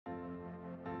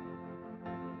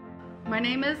My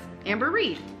name is Amber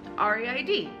Reed,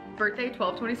 R-E-I-D, birthday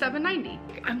 12/27/90.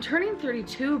 I'm turning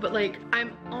 32, but like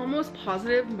I'm almost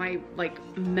positive my like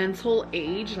mental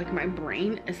age, like my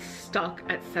brain is stuck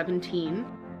at 17.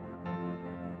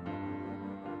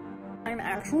 I'm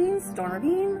actually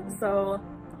starving, so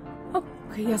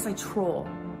okay, yes, I troll.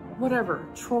 Whatever,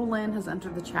 Trollin has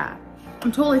entered the chat.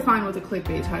 I'm totally fine with a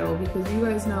clickbait title because you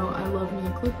guys know I love me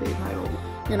a clickbait title.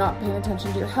 You're not paying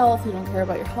attention to your health, you don't care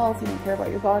about your health, you don't care about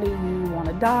your body, you want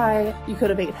to die, you could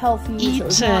have ate healthy, you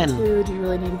chose not to, do you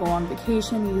really need to go on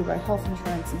vacation, you buy health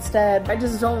insurance instead. I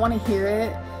just don't want to hear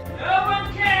it. No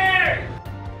one cares!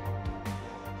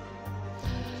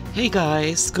 Hey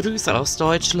guys, Grüße aus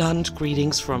Deutschland,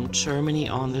 greetings from Germany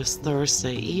on this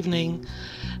Thursday evening.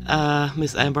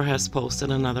 Miss Amber has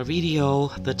posted another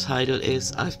video. The title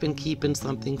is I've been keeping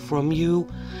something from you.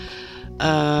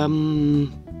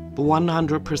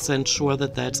 100% sure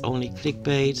that that's only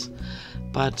clickbait,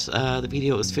 but the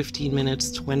video is 15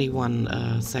 minutes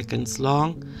 21 seconds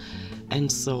long, and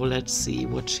so let's see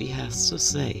what she has to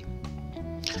say.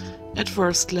 At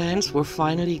first glance, we're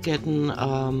finally getting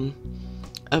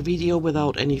a video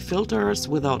without any filters,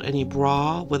 without any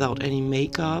bra, without any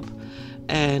makeup,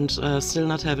 and still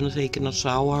not having taken a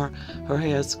shower. Her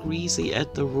hair is greasy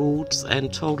at the roots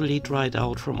and totally dried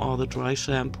out from all the dry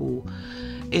shampoo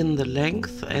in the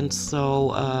length, and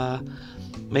so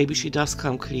maybe she does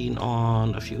come clean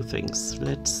on a few things.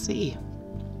 Let's see.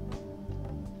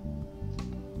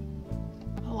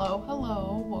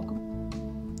 Hello, welcome.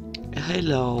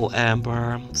 Hello,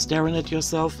 Amber. Staring at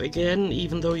yourself again,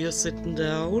 even though you're sitting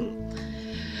down?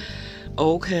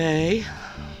 Okay.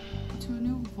 To a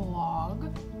new vlog.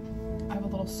 I have a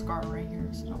little scar right here,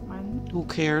 so don't mind. Who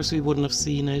cares? We wouldn't have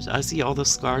seen it. I see all the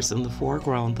scars in the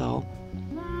foreground, though.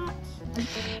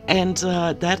 And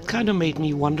that kind of made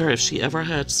me wonder if she ever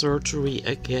had surgery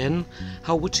again.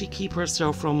 How would she keep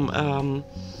herself from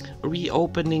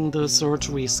reopening the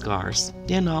surgery scars?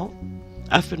 You know,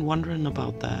 I've been wondering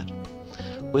about that.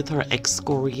 With her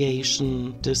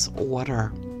excoriation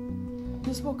disorder.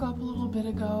 Just woke up a little bit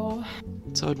ago.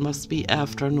 So it must be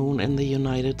afternoon in the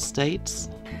United States.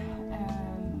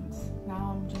 And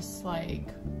now I'm just like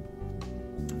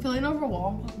feeling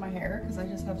overwhelmed with my hair because I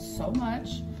just have so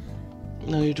much.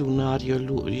 No, you do not.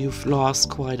 You've lost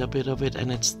quite a bit of it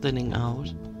and it's thinning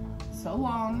out. So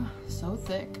long, so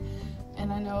thick,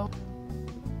 and I know.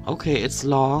 Okay, it's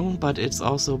long, but it's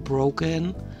also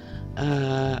broken.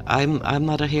 I'm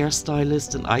not a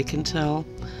hairstylist and I can tell,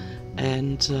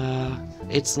 and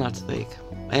it's not thick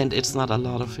and it's not a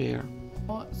lot of hair.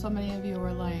 So many of you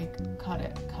are like, cut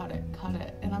it, cut it, cut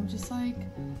it, and I'm just like,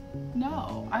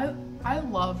 no. I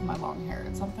love my long hair.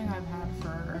 It's something I've had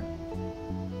for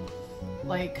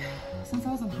like since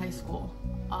I was in high school.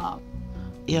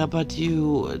 Yeah, but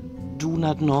you do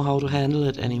not know how to handle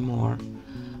it anymore,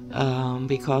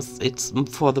 because it's,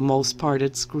 for the most part,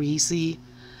 it's greasy.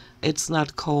 It's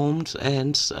not combed,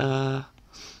 and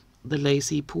the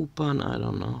lacy poop bun, I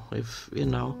don't know if you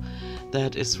know,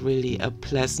 that is really a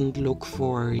pleasant look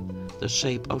for the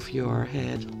shape of your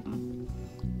head.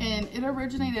 And it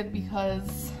originated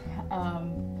because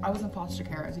I was in foster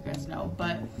care, as you guys know,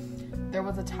 but there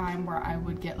was a time where I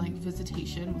would get like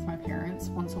visitation with my parents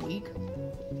once a week,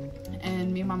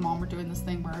 and me and my mom were doing this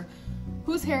thing where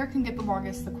whose hair can get the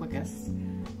longest the quickest.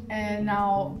 And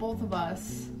now both of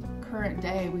us, current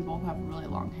day, we both have really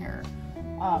long hair.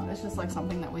 It's just like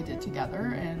something that we did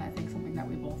together, and I think something that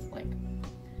we both like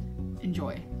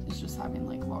enjoy is just having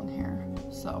like long hair.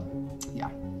 So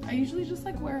yeah, I usually just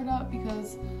like wear it up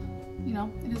because, you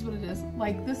know, it is what it is.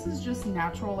 Like this is just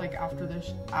natural, like after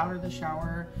out of the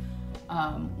shower.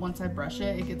 Once I brush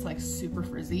it, it gets like super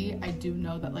frizzy. I do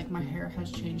know that like my hair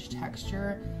has changed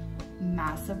texture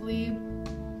massively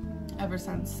ever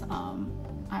since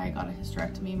I got a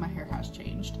hysterectomy. My hair has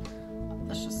changed.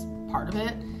 That's just part of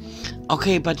it.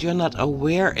 Okay, but you're not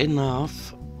aware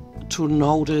enough to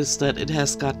notice that it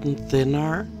has gotten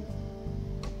thinner.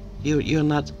 You're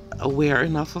not aware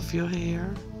enough of your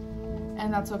hair,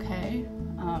 and that's okay.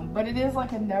 But it is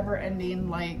like a never-ending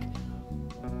like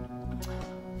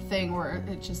thing where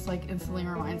it just like instantly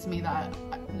reminds me that,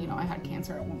 you know, I had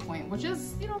cancer at one point, which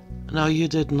is, you know, no, you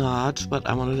did not, but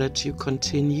I'm gonna let you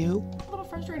continue. A little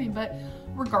frustrating, but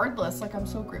regardless, like I'm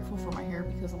so grateful for my hair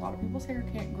because a lot of people's hair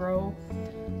can't grow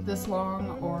this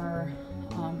long, or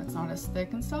it's not as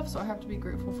thick and stuff, so I have to be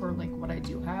grateful for like what I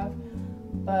do have.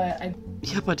 But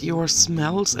yeah, but yours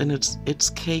smells and it's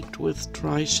caked with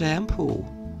dry shampoo.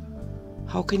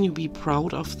 How can you be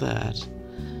proud of that?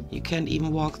 You can't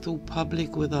even walk through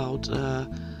public without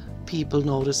people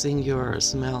noticing your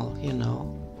smell, you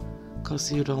know. because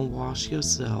you don't wash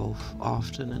yourself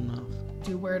often enough. I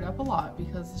do wear it up a lot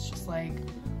because it's just like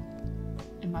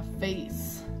in my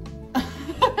face.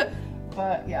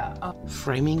 But yeah.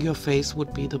 Framing your face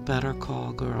would be the better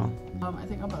call, girl. I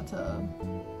think I'm about to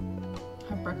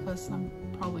have breakfast and I'm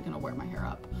probably gonna wear my hair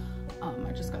up.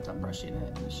 I just got done brushing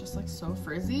it and it's just like so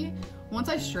frizzy. Once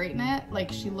I straighten it,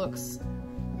 like she looks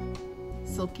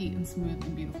silky and smooth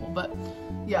and beautiful. But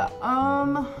yeah,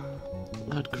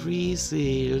 Not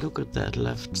greasy. Look at that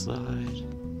left side.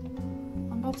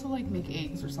 I'm about to like make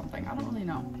eggs or something. I don't really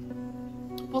know.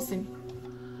 We'll see.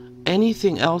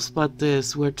 Anything else but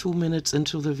this. We're 2 minutes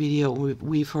into the video.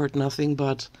 We've heard nothing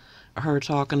but her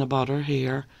talking about her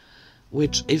hair,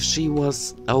 which if she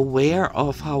was aware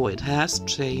of how it has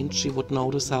changed, she would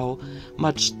notice how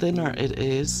much thinner it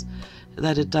is,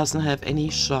 that it doesn't have any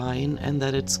shine, and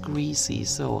that it's greasy.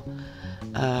 So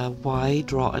why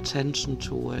draw attention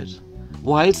to it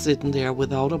while sitting there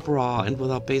without a bra and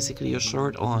without basically a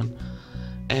shirt on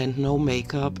and no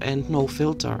makeup and no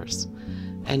filters?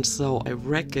 And so I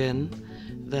reckon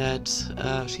that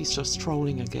she's just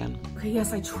trolling again. Okay,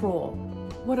 yes, I troll.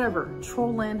 Whatever,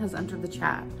 Trollin has entered the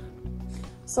chat.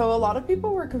 So a lot of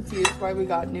people were confused why we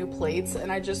got new plates,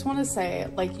 and I just want to say,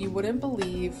 like, you wouldn't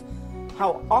believe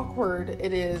how awkward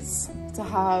it is to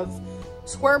have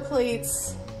square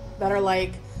plates that are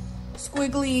like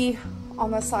squiggly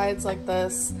on the sides like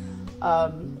this,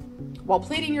 while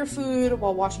plating your food,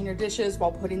 while washing your dishes,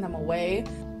 while putting them away.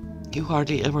 You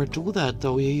hardly ever do that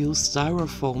though. You use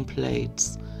styrofoam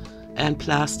plates and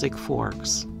plastic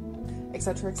forks,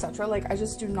 etc., etc. Like, I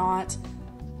just do not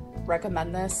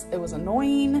recommend this. It was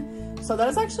annoying. So that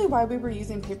is actually why we were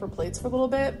using paper plates for a little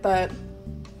bit, but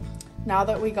now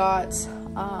that we got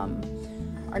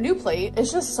our new plate,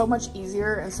 it's just so much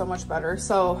easier and so much better.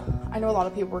 So I know a lot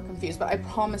of people were confused, but I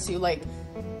promise you, like,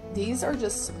 these are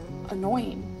just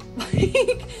annoying.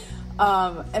 Like,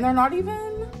 and they're not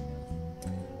even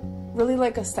really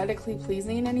like aesthetically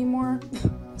pleasing anymore.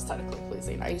 Aesthetically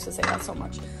pleasing, I used to say that so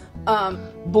much.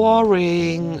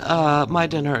 Boring. My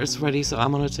dinner is ready, so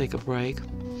I'm gonna take a break.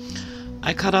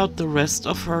 I cut out the rest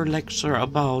of her lecture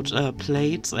about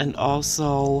plates and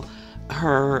also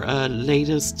her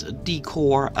latest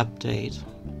decor update.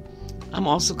 I'm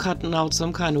also cutting out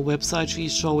some kind of website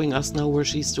she's showing us now where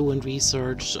she's doing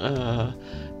research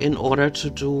in order to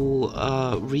do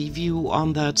a review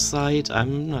on that site.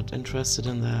 I'm not interested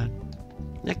in that.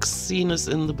 Next scene is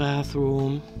in the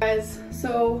bathroom. Guys,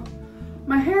 so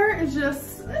my hair is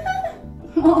just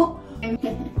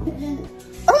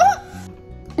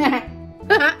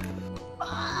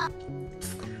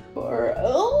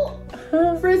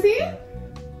frizzy.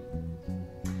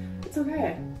 It's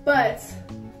okay, but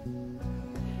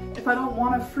if I don't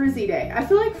want a frizzy day, I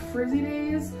feel like frizzy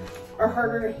days are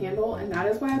harder to handle, and that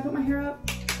is why I put my hair up.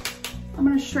 I'm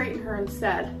gonna straighten her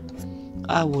instead.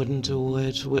 I wouldn't do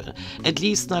it, at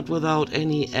least not without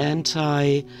any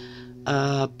anti-burn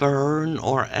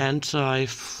or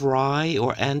anti-fry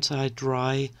or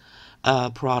anti-dry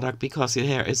product, because your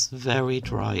hair is very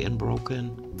dry and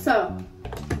broken. So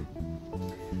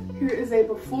here is a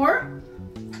before,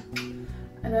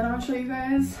 and then I'll show you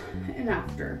guys an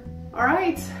after. All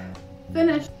right,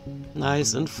 finished.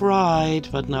 Nice and fried,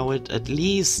 but now at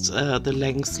least the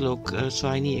lengths look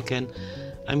shiny again.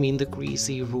 I mean, the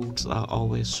greasy roots are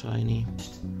always shiny.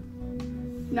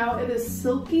 Now it is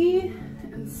silky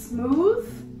and smooth.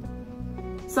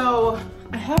 So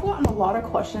I have gotten a lot of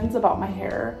questions about my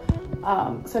hair.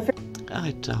 So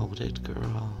I doubt it,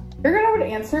 girl. I figured I would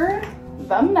answer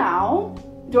them now.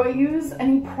 Do I use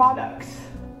any product?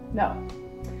 No.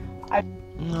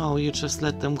 No, you just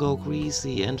let them go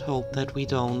greasy and hope that we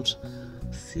don't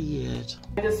see it.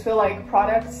 I just feel like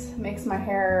products makes my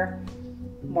hair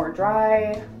more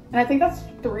dry. And I think that's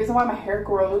the reason why my hair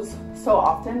grows so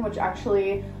often, which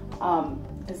actually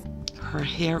is... Her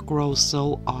hair grows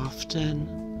so often.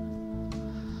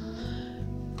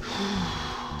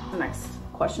 The next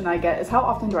question I get is, how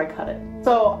often do I cut it?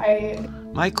 So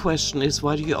My question is,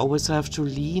 why do you always have to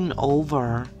lean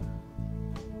over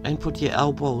and put your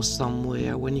elbows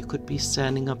somewhere when you could be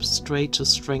standing up straight to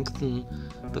strengthen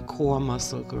the core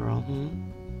muscle, girl?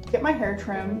 Get my hair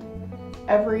trimmed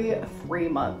every 3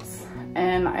 months,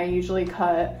 and I usually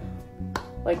cut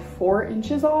like 4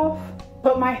 inches off,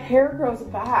 but my hair grows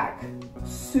back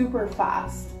super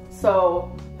fast.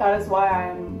 So that is why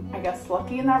I'm, I guess,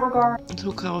 lucky in that regard.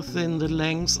 Look how thin the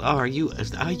lengths are.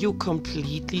 Are you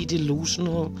completely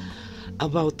delusional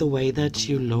about the way that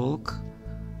you look?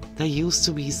 They used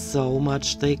to be so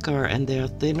much thicker and they're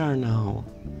thinner now,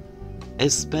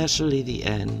 especially the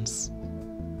ends.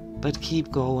 But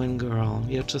keep going, girl.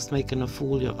 You're just making a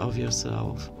fool of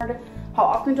yourself. How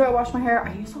often do I wash my hair?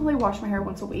 I used to only wash my hair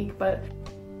once a week, but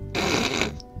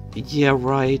yeah,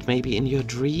 right, maybe in your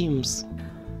dreams.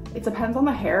 it depends on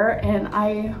the hair, and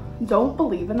I don't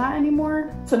believe in that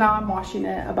anymore. So now I'm washing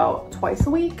it about twice a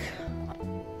week.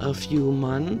 A few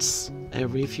months,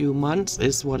 every few months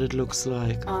is what it looks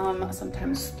like.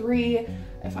 Sometimes 3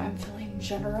 if I'm feeling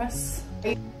generous.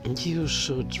 You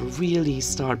should really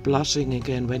start blushing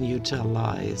again when you tell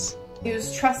lies. I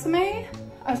use Tresemme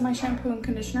as my shampoo and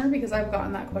conditioner because I've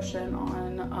gotten that question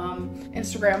on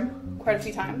Instagram quite a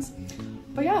few times.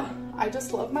 But yeah, I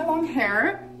just love my long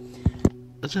hair.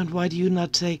 Then why do you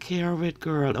not take care of it,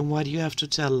 girl? And why do you have to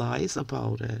tell lies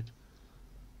about it?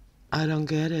 I don't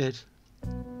get it.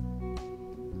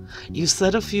 You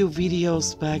said a few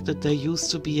videos back that there used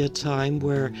to be a time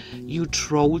where you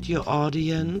trolled your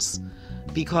audience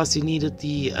because you needed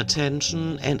the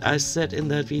attention, and I said in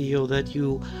that video that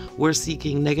you were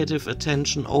seeking negative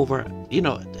attention over, you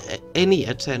know, any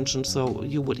attention, so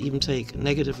you would even take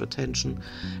negative attention,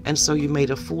 and so you made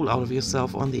a fool out of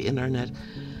yourself on the internet.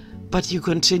 But you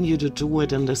continue to do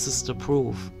it, and this is the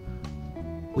proof.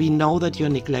 We know that you're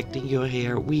neglecting your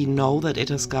hair. We know that it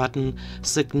has gotten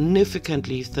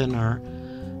significantly thinner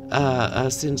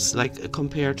since, like,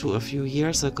 compared to a few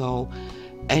years ago.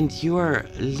 And you're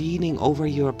leaning over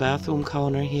your bathroom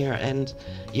counter here and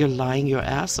you're lying your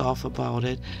ass off about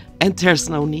it. And there's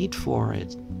no need for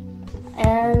it.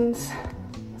 And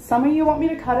some of you want me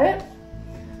to cut it.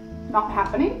 Not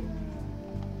happening.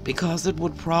 Because it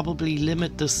would probably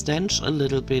limit the stench a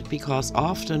little bit, because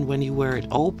often when you wear it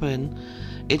open,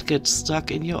 it gets stuck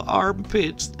in your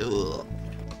armpits. Ugh.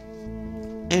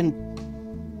 And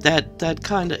that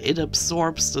kind of, it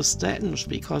absorbs the stench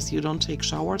because you don't take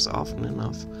showers often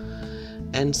enough.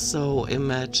 And so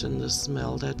imagine the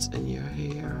smell that's in your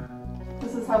hair.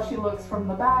 This is how she looks from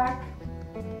the back.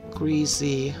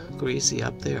 Greasy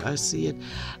up there, I see it.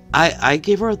 I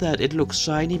give her that it looks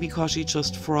shiny because she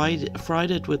just fried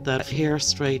it with that hair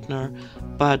straightener,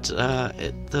 but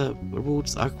the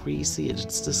roots are greasy.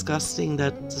 It's disgusting,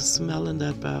 that the smell in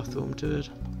that bathroom, dude.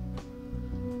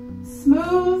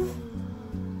 Smooth,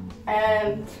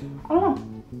 and I don't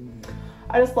know.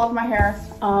 I just love my hair.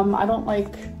 I don't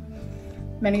like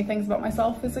many things about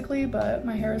myself physically, but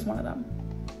my hair is one of them.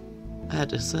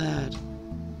 That is sad.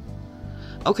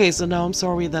 Okay, so now I'm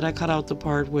sorry that I cut out the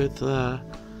part with a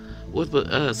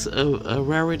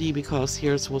rarity, because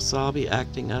here's Wasabi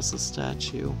acting as a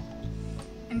statue.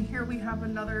 And here we have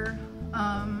another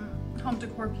home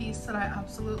decor piece that I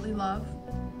absolutely love.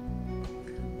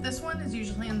 This one is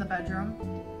usually in the bedroom.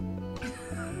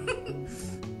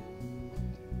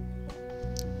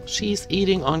 She's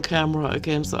eating on camera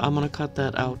again, so I'm gonna cut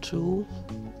that out too.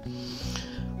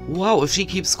 Wow, if she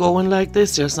keeps going like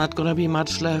this, there's not gonna be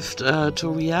much left to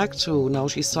react to. Now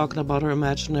she's talking about her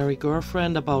imaginary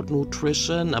girlfriend, about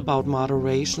nutrition, about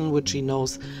moderation, which she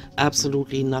knows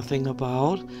absolutely nothing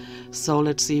about. So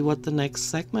let's see what the next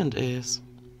segment is.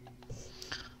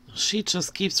 She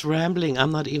just keeps rambling.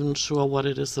 I'm not even sure what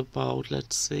it is about.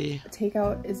 Let's see.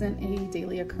 Takeout isn't a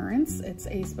daily occurrence. It's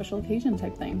a special occasion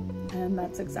type thing. And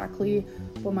that's exactly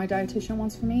what my dietitian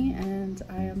wants for me. And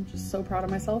I am just so proud of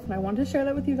myself. And I wanted to share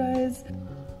that with you guys.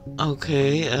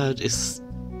 Okay, is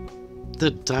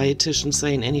the dietitian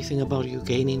saying anything about you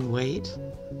gaining weight?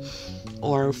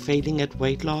 Or failing at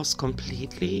weight loss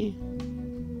completely?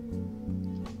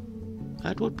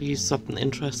 That would be something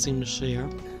interesting to share.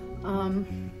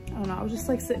 I don't know, I was just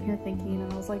like sitting here thinking,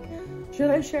 and I was like, should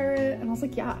I share it? And I was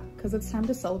like, yeah, because it's time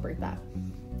to celebrate that.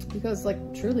 Because, like,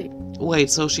 truly.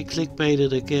 Wait, so she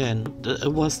clickbaited again.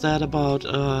 Was that about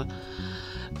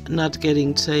not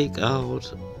getting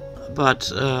takeout, but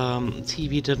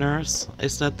TV dinners?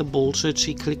 Is that the bullshit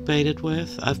she clickbaited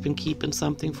with? I've been keeping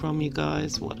something from you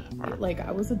guys, whatever. Like,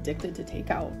 I was addicted to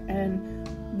takeout.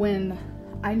 And when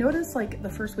I noticed, like, the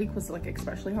first week was, like,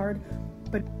 especially hard.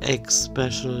 But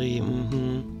especially,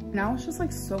 now it's just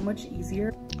like so much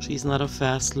easier. She's not a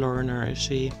fast learner, is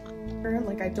she?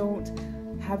 Like, I don't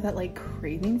have that like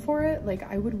craving for it. Like,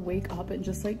 I would wake up and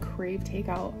just like crave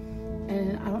takeout,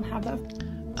 and I don't have that.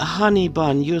 Honey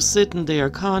bun, you're sitting there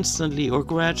constantly or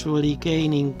gradually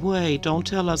gaining weight. Don't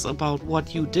tell us about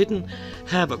what you didn't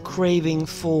have a craving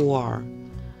for.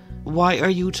 Why are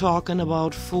you talking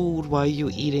about food while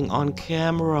you're eating on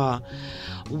camera?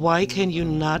 Why can you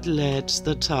not let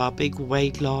the topic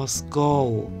weight loss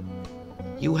go?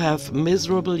 You have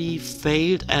miserably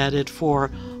failed at it for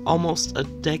almost a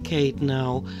decade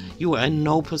now. You are in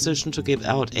no position to give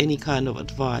out any kind of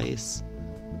advice.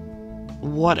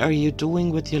 What are you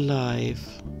doing with your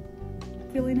life?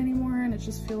 Feeling anymore, and it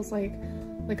just feels like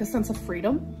like a sense of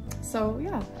freedom. So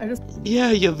yeah,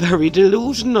 Yeah, you're very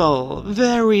delusional.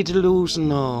 Very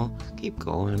delusional. Keep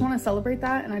going. want to celebrate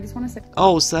that, and I just want to say,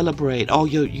 oh, celebrate. Oh,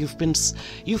 you've been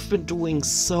doing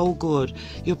so good.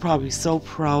 You're probably so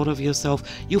proud of yourself.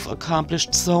 You've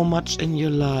accomplished so much in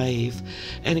your life,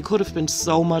 and it could have been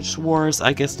so much worse.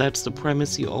 I guess that's the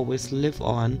premise you always live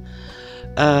on.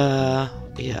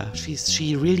 Yeah,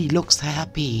 she really looks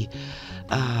happy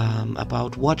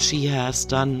about what she has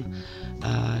done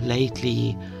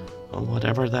lately, or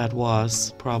whatever that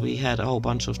was. Probably had a whole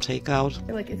bunch of takeout.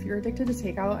 like, if you're addicted to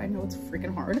takeout, I know it's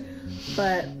freaking hard,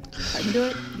 but if I can do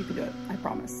it, you can do it. I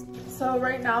promise. So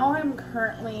right now I'm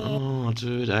currently Oh,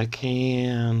 dude, I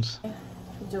can't.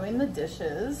 doing the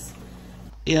dishes.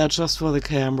 Yeah, just for the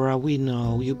camera, we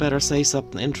know. You better say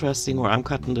something interesting or I'm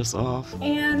cutting this off.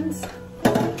 And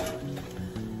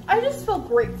I just feel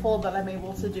grateful that I'm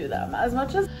able to do them. As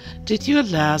much as Did your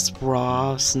last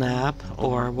bra snap,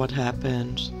 or what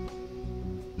happened?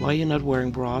 Why are you not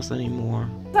wearing bras anymore?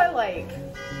 I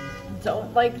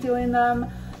don't like doing them,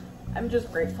 I'm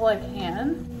just grateful I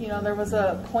can. You know, there was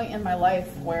a point in my life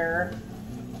where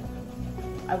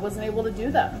I wasn't able to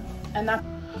do them, and that's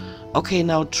Okay,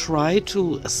 now try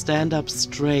to stand up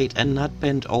straight and not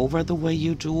bend over the way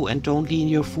you do, and don't lean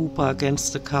your fupa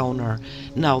against the counter.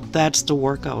 Now that's the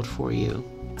workout for you.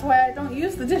 why I don't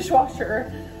use the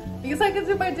dishwasher, because I can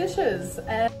do my dishes.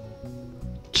 And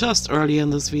Just early in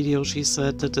this video she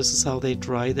said that this is how they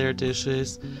dry their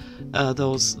dishes,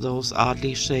 those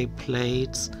oddly shaped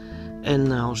plates, and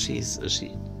now she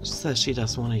says she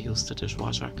doesn't want to use the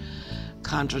dishwasher,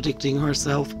 contradicting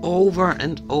herself over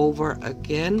and over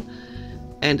again,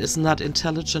 and is not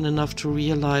intelligent enough to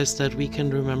realize that we can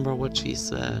remember what she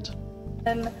said.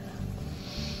 And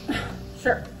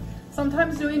sure,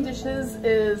 sometimes doing dishes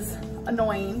is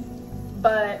annoying,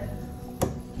 but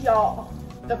y'all,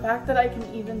 the fact that I can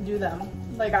even do them,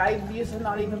 like, I used to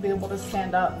not even be able to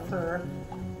stand up for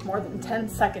more than 10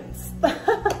 seconds.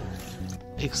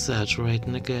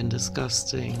 Exaggerating again,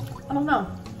 disgusting. I don't know.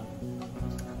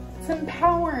 It's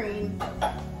empowering,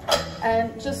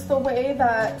 and just the way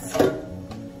that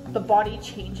the body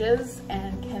changes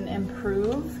and can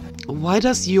improve. Why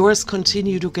does yours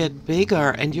continue to get bigger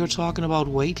and you're talking about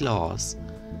weight loss?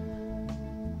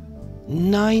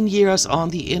 9 years on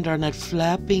the internet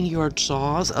flapping your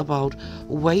jaws about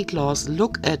weight loss.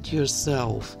 Look at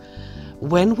yourself.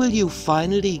 When will you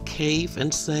finally cave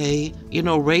and say, you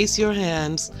know, raise your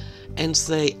hands and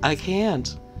say, I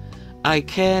can't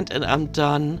and I'm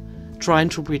done trying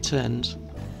to pretend.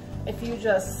 If you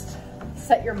just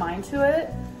set your mind to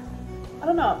it, I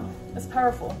don't know, it's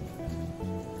powerful.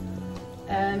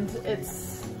 And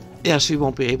it's... Yeah, she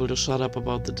won't be able to shut up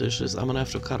about the dishes. I'm gonna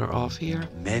have to cut her off here.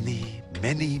 Many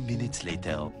minutes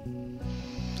later.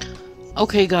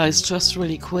 Okay guys, just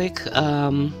really quick,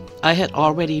 I had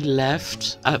already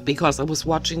left because I was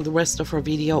watching the rest of her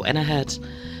video and I had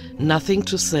nothing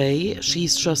to say.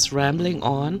 She's just rambling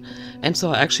on, and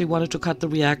so I actually wanted to cut the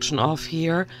reaction off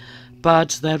here,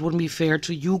 but that wouldn't be fair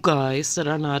to you guys that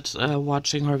are not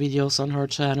watching her videos on her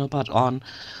channel but on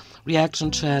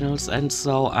reaction channels, and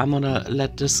so I'm gonna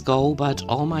let this go. But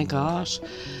oh my gosh,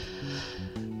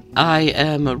 I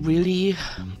am really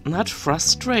not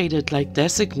frustrated, like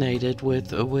designated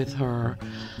with her,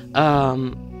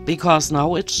 because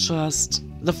now it's just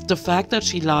the fact that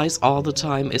she lies all the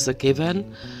time is a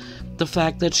given. The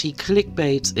fact that she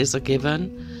clickbaits is a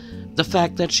given. The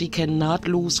fact that she cannot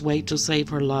lose weight to save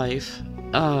her life,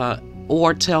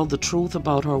 or tell the truth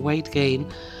about her weight gain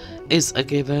is a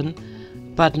given.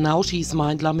 But now she's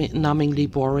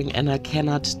mind-numbingly boring, and I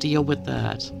cannot deal with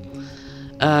that.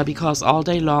 Because all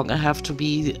day long I have to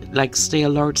be like, stay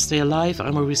alert, stay alive.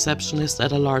 I'm a receptionist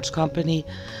at a large company,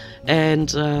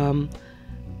 and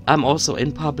I'm also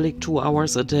in public 2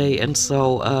 hours a day, and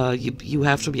so you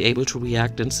have to be able to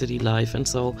react in city life. And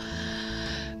so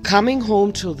coming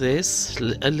home to this,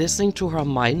 listening to her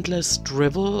mindless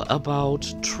drivel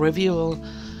about trivial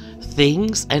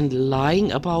things and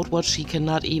lying about what she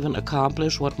cannot even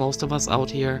accomplish, what most of us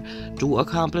out here do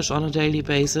accomplish on a daily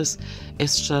basis,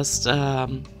 it's just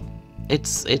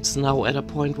it's now at a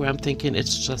point where I'm thinking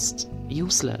it's just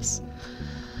useless.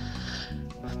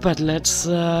 But let's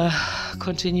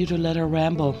continue to let her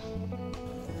ramble.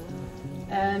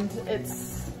 And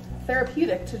it's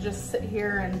therapeutic to just sit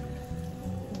here and...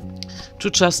 To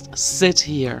just sit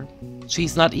here.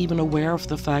 She's not even aware of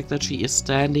the fact that she is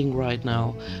standing right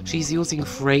now. She's using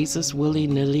phrases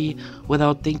willy-nilly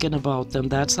without thinking about them.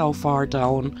 That's how far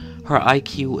down her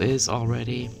IQ is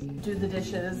already. do the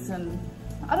dishes, and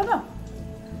I don't know.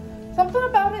 Something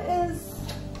about it is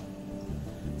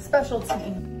special to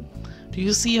me. Do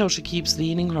you see how she keeps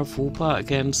leaning her fupa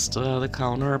against the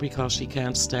counter because she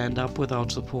can't stand up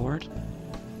without support?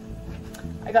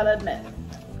 I gotta admit.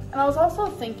 And I was also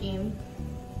thinking,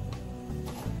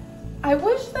 I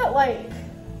wish that, like,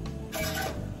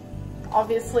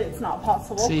 obviously it's not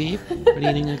possible. See,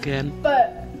 leaning again.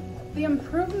 But the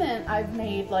improvement I've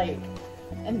made, like,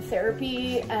 in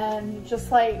therapy and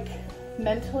just, like,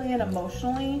 mentally and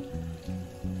emotionally,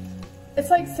 it's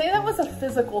like, say that was a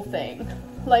physical thing,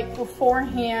 like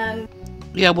beforehand.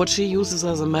 Yeah, what she uses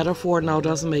as a metaphor now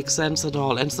doesn't make sense at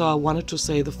all, and so I wanted to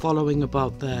say the following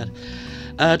about that.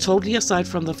 Totally aside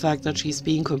from the fact that she's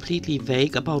being completely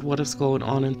vague about what is going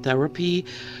on in therapy,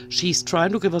 she's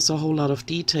trying to give us a whole lot of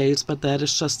details, but that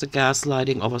is just the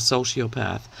gaslighting of a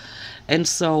sociopath. And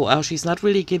so she's not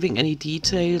really giving any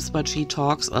details, but she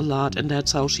talks a lot, and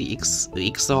that's how she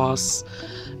exhausts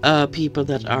people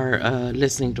that are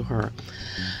listening to her.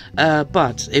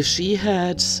 But if she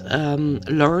had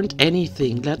learned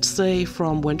anything, let's say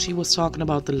from when she was talking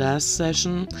about the last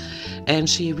session, and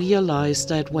she realized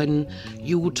that when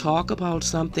you talk about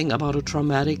something, about a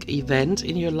traumatic event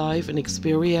in your life, an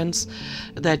experience,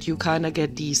 that you kind of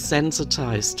get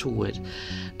desensitized to it.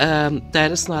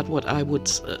 That is not what I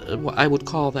would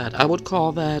call that. I would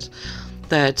call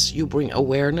that you bring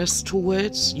awareness to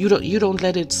it. You don't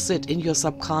let it sit in your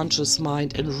subconscious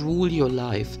mind and rule your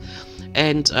life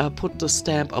and put the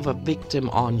stamp of a victim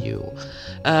on you,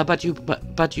 but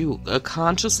you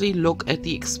consciously look at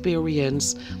the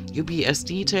experience. You be as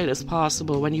detailed as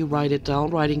possible when you write it down.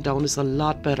 Writing down is a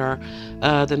lot better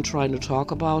than trying to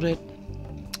talk about it,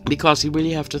 because you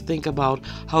really have to think about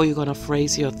how you're gonna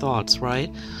phrase your thoughts, right?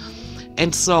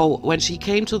 And so when she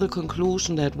came to the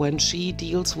conclusion that when she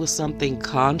deals with something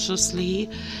consciously,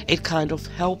 it kind of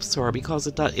helps her, because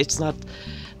it's not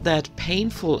that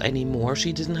painful anymore.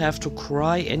 She didn't have to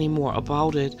cry anymore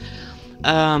about it.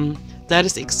 That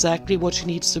is exactly what she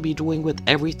needs to be doing with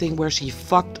everything where she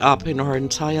fucked up in her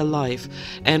entire life,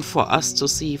 and for us to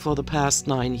see for the past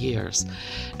 9 years.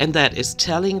 And that is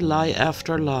telling lie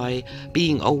after lie,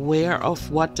 being aware of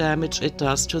what damage it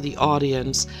does to the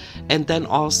audience, and then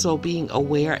also being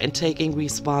aware and taking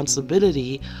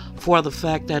responsibility for the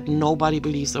fact that nobody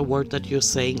believes a word that you're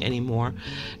saying anymore.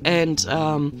 And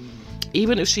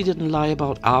even if she didn't lie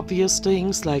about obvious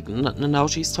things, like now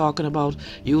she's talking about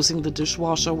using the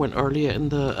dishwasher, when earlier in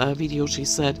the video she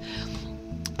said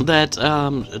that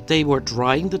they were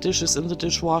drying the dishes in the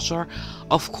dishwasher.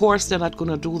 Of course they're not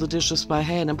going to do the dishes by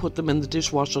hand and put them in the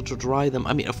dishwasher to dry them.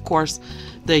 I mean, of course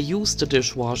they use the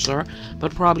dishwasher,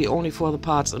 but probably only for the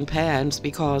pots and pans,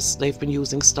 because they've been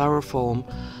using styrofoam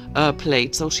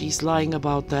plates. So she's lying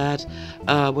about that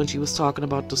when she was talking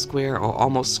about the square or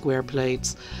almost square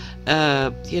plates.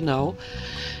 You know,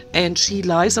 and she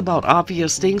lies about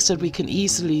obvious things that we can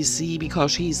easily see,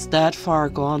 because she's that far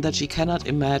gone that she cannot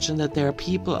imagine that there are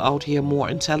people out here more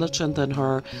intelligent than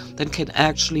her that can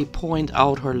actually point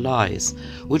out her lies,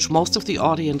 which most of the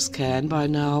audience can by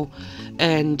now,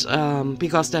 and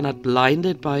because they're not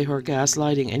blinded by her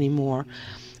gaslighting anymore.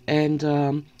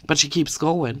 And but she keeps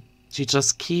going. She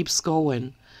just keeps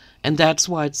going, and that's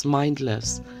why it's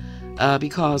mindless.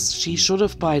 Because she should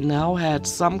have by now had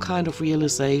some kind of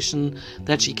realization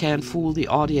that she can't fool the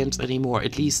audience anymore,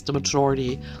 at least the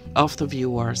majority of the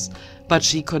viewers. But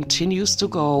she continues to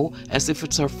go as if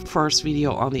it's her first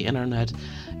video on the internet,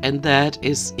 and that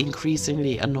is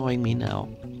increasingly annoying me now.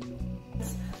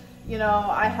 You know,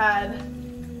 I had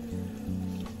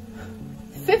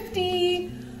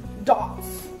 50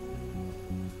 dots.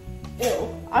 Ew.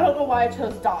 I don't know why I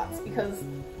chose dots, because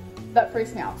that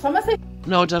freaks me out. So I'm gonna say...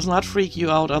 No, it does not freak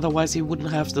you out, otherwise you wouldn't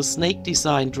have the snake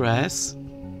design dress.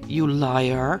 You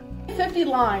liar. 50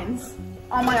 lines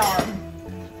on my arm.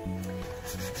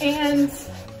 And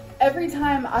every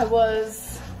time I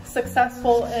was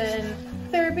successful in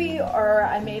therapy, or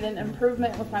I made an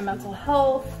improvement with my mental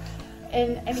health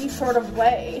in any sort of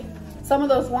way, some of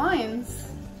those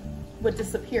lines would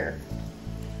disappear.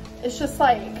 It's just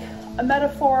like a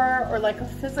metaphor or like a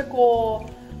physical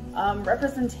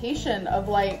representation of,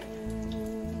 like,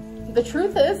 the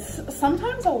truth is,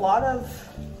 sometimes a lot of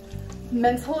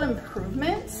mental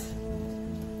improvement,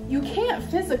 you can't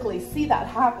physically see that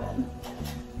happen.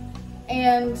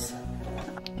 And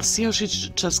see how she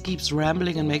just keeps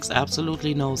rambling and makes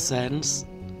absolutely no sense?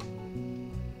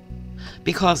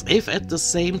 Because if at the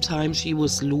same time she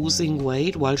was losing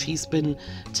weight, while she's been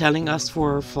telling us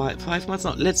for five months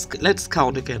now, let's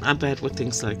count again. I'm bad with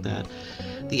things like that.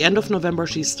 The end of November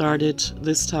she started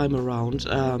this time around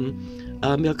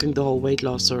milking the whole weight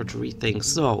loss surgery thing.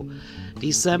 So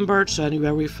December,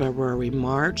 January, February,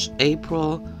 March,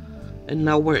 April, and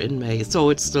now we're in May, so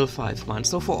it's still 5 months.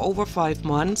 So for over 5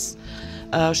 months,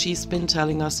 she's been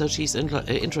telling us that she's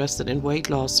interested in weight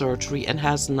loss surgery and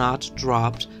has not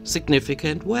dropped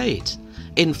significant weight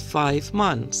in 5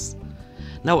 months.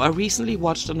 Now, I recently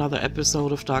watched another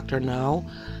episode of Dr. Now,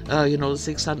 you know,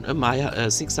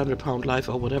 600-pound life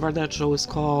or whatever that show is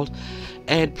called,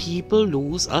 and people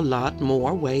lose a lot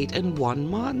more weight in 1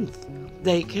 month.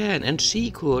 They can, and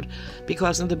she could,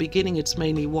 because in the beginning it's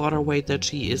mainly water weight that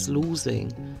she is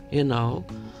losing, you know.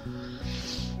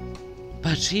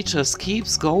 But she just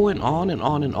keeps going on and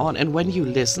on and on, and when you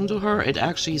listen to her, it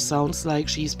actually sounds like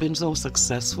she's been so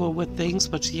successful with things,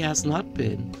 but she has not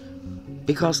been.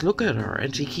 Because look at her,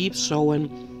 and she keeps showing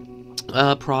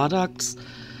products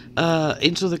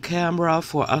into the camera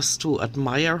for us to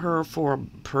admire her for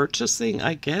purchasing,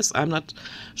 I guess. I'm not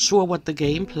sure what the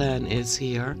game plan is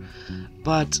here,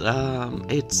 but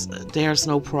there's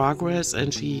no progress,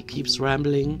 and she keeps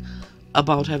rambling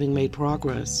about having made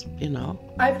progress, you know.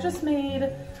 I've just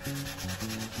made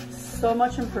so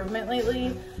much improvement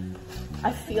lately.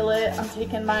 I feel it. I'm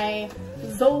taking my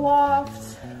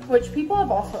Zoloft, which people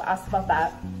have also asked about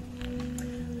that.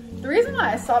 The reason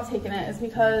why I stopped taking it is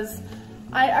because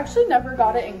I actually never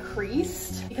got it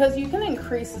increased, because you can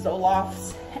increase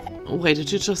Zoloft. Wait,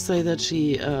 did you just say that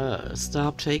she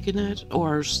stopped taking it,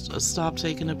 or stopped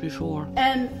taking it before?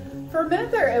 And for a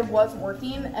minute there, it was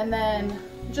working, and then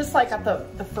just like at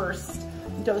the first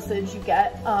dosage you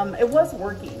get, it was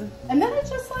working, and then it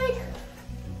just like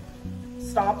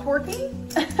stopped working.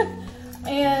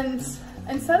 And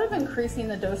instead of increasing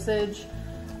the dosage,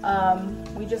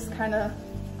 we just kind of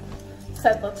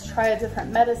said, let's try a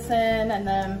different medicine. And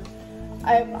then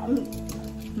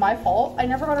my fault, I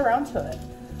never got around to it.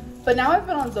 But now I've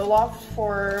been on Zoloft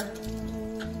for...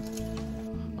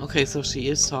 Okay, so she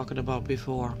is talking about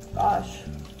before. Gosh,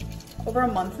 over a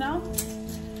month now.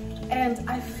 And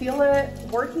I feel it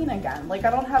working again. Like, I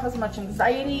don't have as much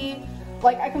anxiety.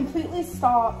 Like, I completely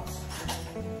stopped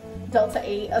Delta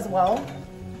 8 as well.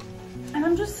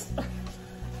 And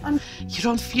you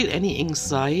don't feel any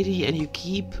anxiety, and you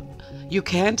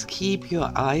can't keep your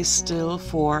eyes still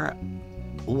for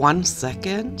 1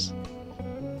 second,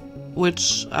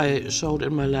 which I showed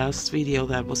in my last video.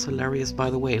 That was hilarious, by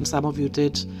the way, and some of you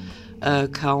did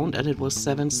count, and it was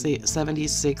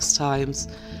 76 times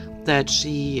that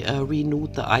she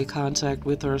renewed the eye contact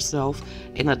with herself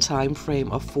in a time frame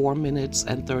of 4 minutes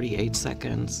and 38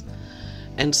 seconds.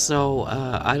 And so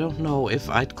I don't know if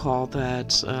I'd call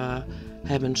that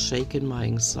having shaken my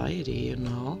anxiety, you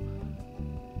know?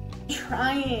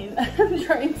 I'm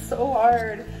trying so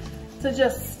hard to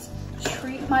just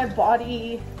treat my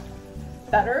body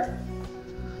better.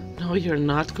 No, you're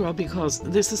not, girl, because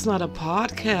this is not a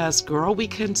podcast, girl. We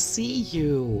can see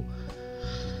you.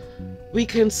 We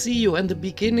can see you, and the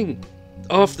beginning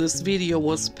of this video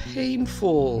was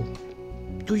painful.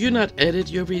 Do you not edit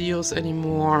your videos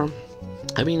anymore?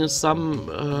 I mean, in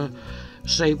some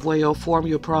shape, way, or form,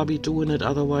 you're probably doing it.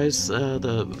 Otherwise,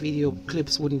 the video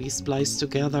clips wouldn't be spliced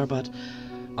together. But,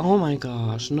 oh my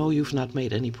gosh, no, you've not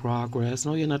made any progress.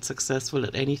 No, you're not successful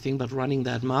at anything but running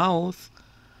that mouth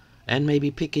and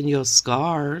maybe picking your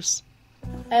scars.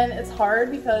 And it's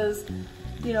hard because,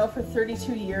 you know, for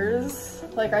 32 years,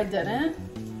 like, I didn't.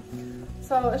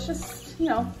 So it's just, you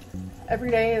know,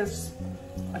 every day is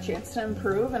a chance to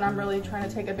improve, and I'm really trying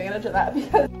to take advantage of that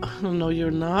because... No,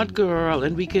 you're not, girl,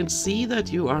 and we can see that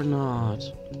you are not.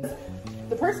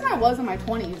 The person I was in my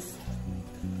 20s,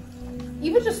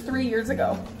 even just 3 years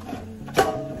ago,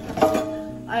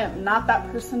 I am not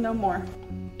that person no more.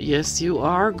 Yes, you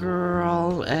are,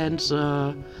 girl, and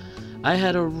I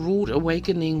had a rude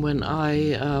awakening when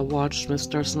I watched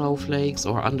Mr. Snowflakes,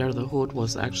 or Under the Hood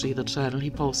was actually the channel he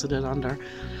posted it under.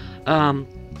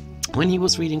 When he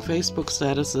was reading Facebook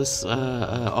statuses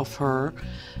of her,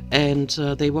 and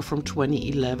they were from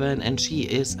 2011, and she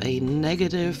is a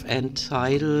negative,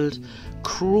 entitled,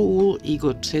 cruel,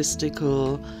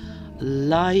 egotistical,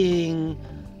 lying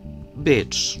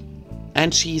bitch.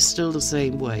 And she's still the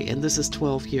same way, and this is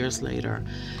 12 years later.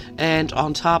 And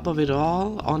on top of it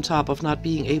all, on top of not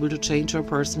being able to change her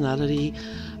personality,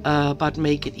 but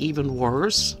make it even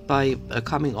worse by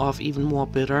coming off even more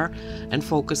bitter and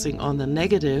focusing on the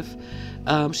negative,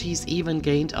 she's even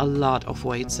gained a lot of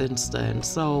weight since then.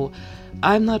 So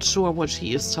I'm not sure what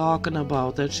she is talking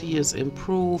about, that she is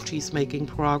improved, she's making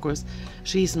progress.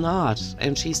 She's not,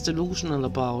 and she's delusional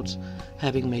about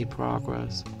having made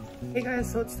progress. Hey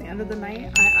guys, so it's the end of the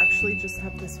night. I actually just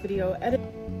have this video edited.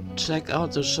 Check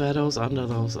out the shadows under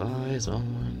those eyes. Oh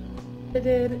my God.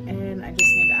 Edited, and I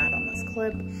just need to add on this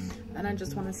clip. And I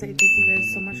just want to say thank you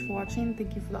guys so much for watching.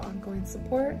 Thank you for the ongoing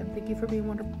support, and thank you for being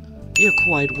wonderful. You're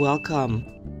quite welcome,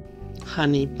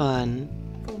 honey bun.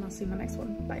 Cool, and I'll see you in the next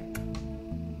one. Bye.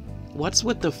 What's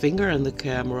with the finger in the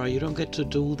camera? You don't get to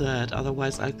do that,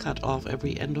 otherwise I'll cut off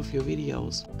every end of your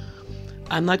videos.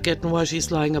 I'm not getting why she's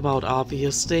lying about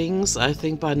obvious things. I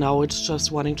think by now it's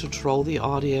just wanting to troll the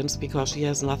audience because she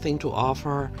has nothing to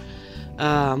offer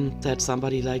that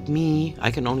somebody like me,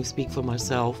 I can only speak for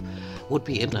myself, would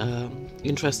be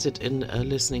interested in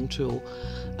listening to,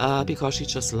 because she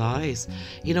just lies.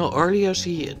 You know, earlier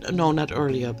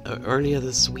earlier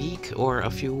this week or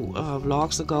a few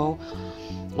vlogs ago,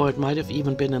 or it might have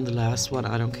even been in the last one,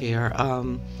 I don't care,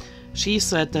 she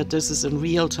said that this is in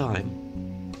real time.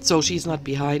 So she's not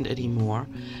behind anymore.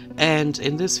 And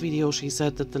in this video she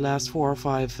said that the last 4 or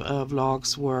 5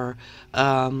 vlogs were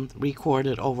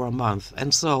recorded over a month.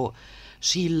 And so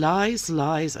she lies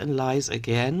and lies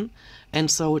again.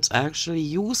 And so it's actually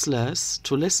useless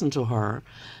to listen to her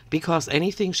because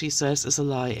anything she says is a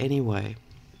lie anyway.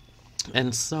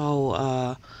 And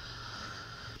so,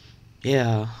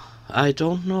 yeah, I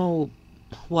don't know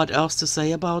what else to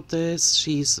say about this.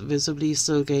 She's visibly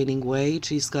still gaining weight.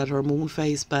 She's got her moon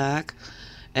face back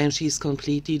and she's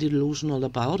completely delusional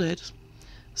about it.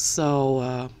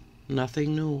 So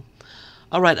nothing new.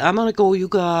 Alright, I'm gonna go, you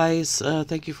guys.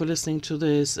 Thank you for listening to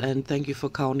this and thank you for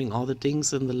counting all the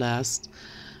dings in the last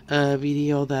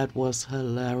video. That was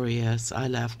hilarious. I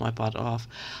laughed my butt off.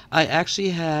 I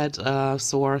actually had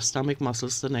sore stomach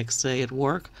muscles the next day at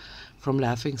work from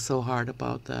laughing so hard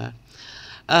about that.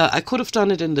 I could have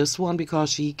done it in this one because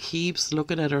she keeps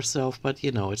looking at herself, but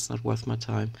you know, it's not worth my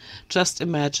time. Just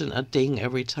imagine a ding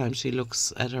every time she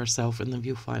looks at herself in the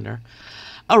viewfinder.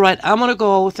 Alright, I'm gonna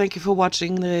go. Thank you for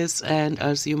watching this, and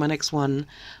I'll see you in my next one.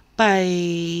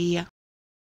 Bye!